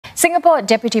Singapore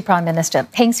Deputy Prime Minister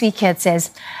Heng Swee Keat says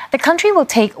the country will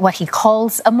take what he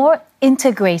calls a more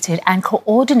integrated and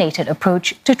coordinated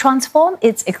approach to transform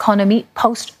its economy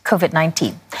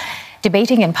post-COVID-19.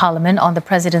 Debating in Parliament on the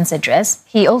President's address,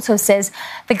 he also says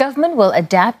the government will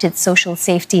adapt its social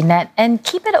safety net and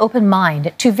keep an open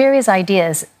mind to various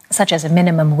ideas such as a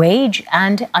minimum wage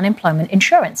and unemployment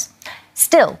insurance.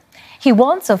 Still, he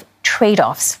warns of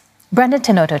trade-offs. Brendan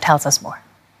Tenoto tells us more.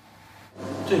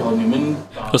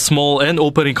 A small and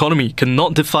open economy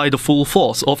cannot defy the full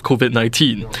force of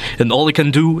COVID-19, and all it can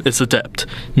do is adapt.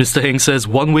 Mr. Heng says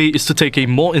one way is to take a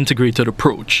more integrated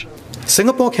approach.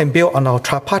 Singapore can build on our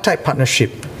tripartite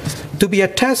partnership to be a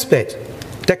testbed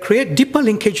that creates deeper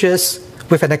linkages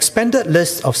with an expanded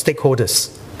list of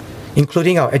stakeholders,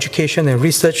 including our education and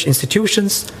research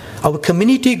institutions, our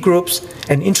community groups,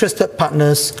 and interested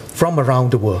partners from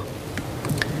around the world.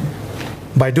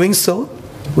 By doing so,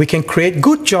 we can create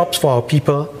good jobs for our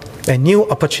people and new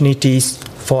opportunities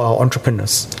for our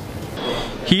entrepreneurs.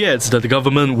 He adds that the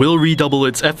government will redouble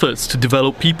its efforts to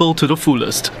develop people to the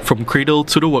fullest, from cradle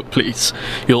to the workplace.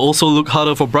 He'll also look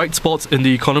harder for bright spots in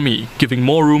the economy, giving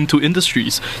more room to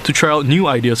industries to try out new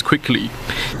ideas quickly.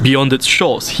 Beyond its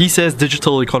shores, he says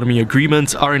digital economy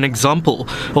agreements are an example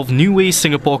of new ways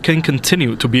Singapore can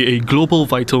continue to be a global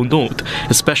vital node,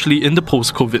 especially in the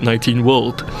post-COVID-19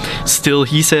 world. Still,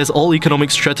 he says all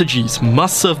economic strategies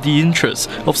must serve the interests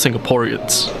of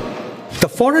Singaporeans. The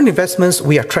foreign investments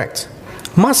we attract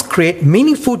must create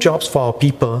meaningful jobs for our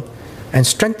people and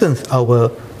strengthen our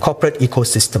corporate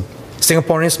ecosystem.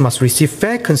 Singaporeans must receive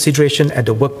fair consideration at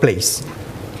the workplace.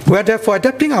 We are therefore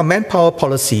adapting our manpower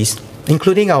policies,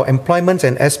 including our employment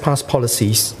and S-Pass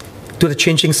policies, to the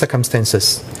changing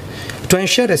circumstances, to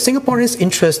ensure that Singaporeans'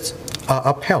 interests are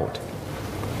upheld.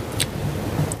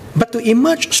 But to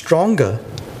emerge stronger,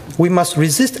 we must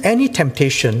resist any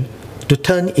temptation to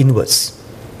turn inwards.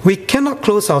 We cannot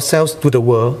close ourselves to the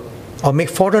world or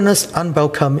make foreigners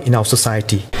unwelcome in our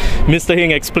society. Mr. Heng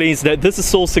explains that this is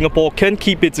so Singapore can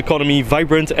keep its economy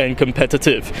vibrant and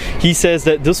competitive. He says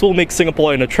that this will make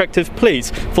Singapore an attractive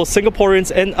place for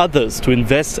Singaporeans and others to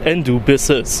invest and do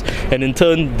business. And in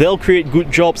turn, they'll create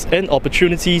good jobs and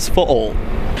opportunities for all.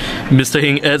 Mr.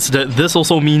 Heng adds that this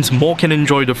also means more can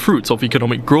enjoy the fruits of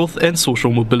economic growth and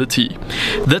social mobility.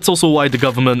 That's also why the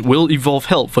government will evolve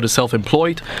help for the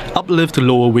self-employed, uplift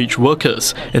lower wage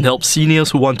workers, and help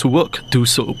seniors who want to work do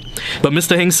so. But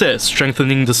Mr. Heng says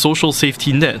strengthening the social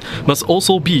safety net must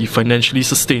also be financially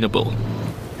sustainable.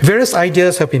 Various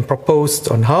ideas have been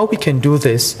proposed on how we can do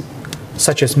this,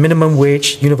 such as minimum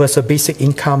wage, universal basic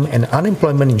income, and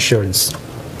unemployment insurance.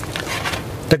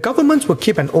 The government will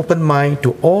keep an open mind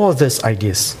to all these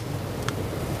ideas.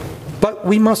 But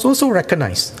we must also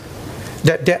recognize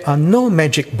that there are no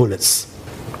magic bullets.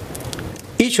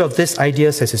 Each of these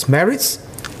ideas has its merits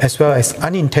as well as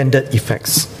unintended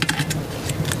effects.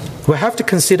 We'll have to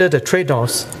consider the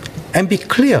trade-offs and be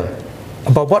clear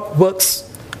about what works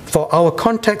for our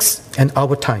context and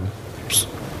our times.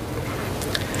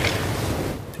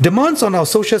 Demands on our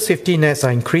social safety nets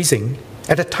are increasing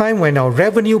at a time when our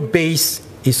revenue base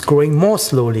is growing more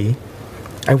slowly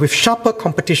and with sharper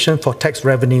competition for tax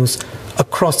revenues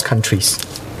across countries.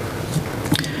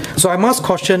 So I must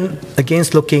caution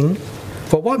against looking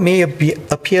for what may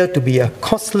appear to be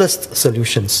costless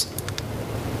solutions.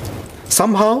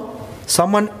 Somehow,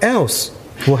 someone else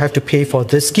will have to pay for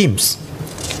these schemes.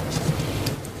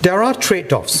 There are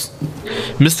trade-offs.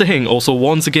 Mr. Heng also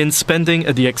warns against spending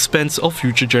at the expense of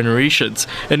future generations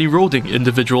and eroding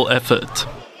individual effort.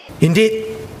 Indeed,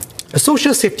 a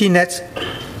social safety net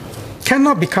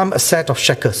cannot become a set of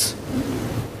shackles.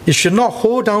 It should not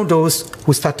hold down those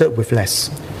who started with less.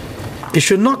 It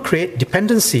should not create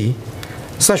dependency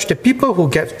such that people who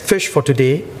get fish for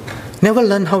today never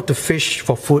learn how to fish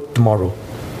for food tomorrow.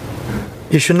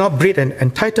 It should not breed an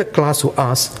entitled class who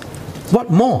asks, "What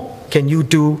more can you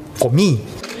do for me?"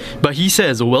 But he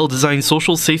says a well-designed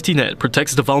social safety net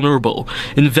protects the vulnerable,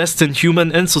 invests in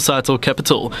human and societal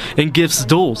capital, and gives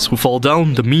those who fall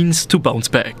down the means to bounce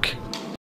back.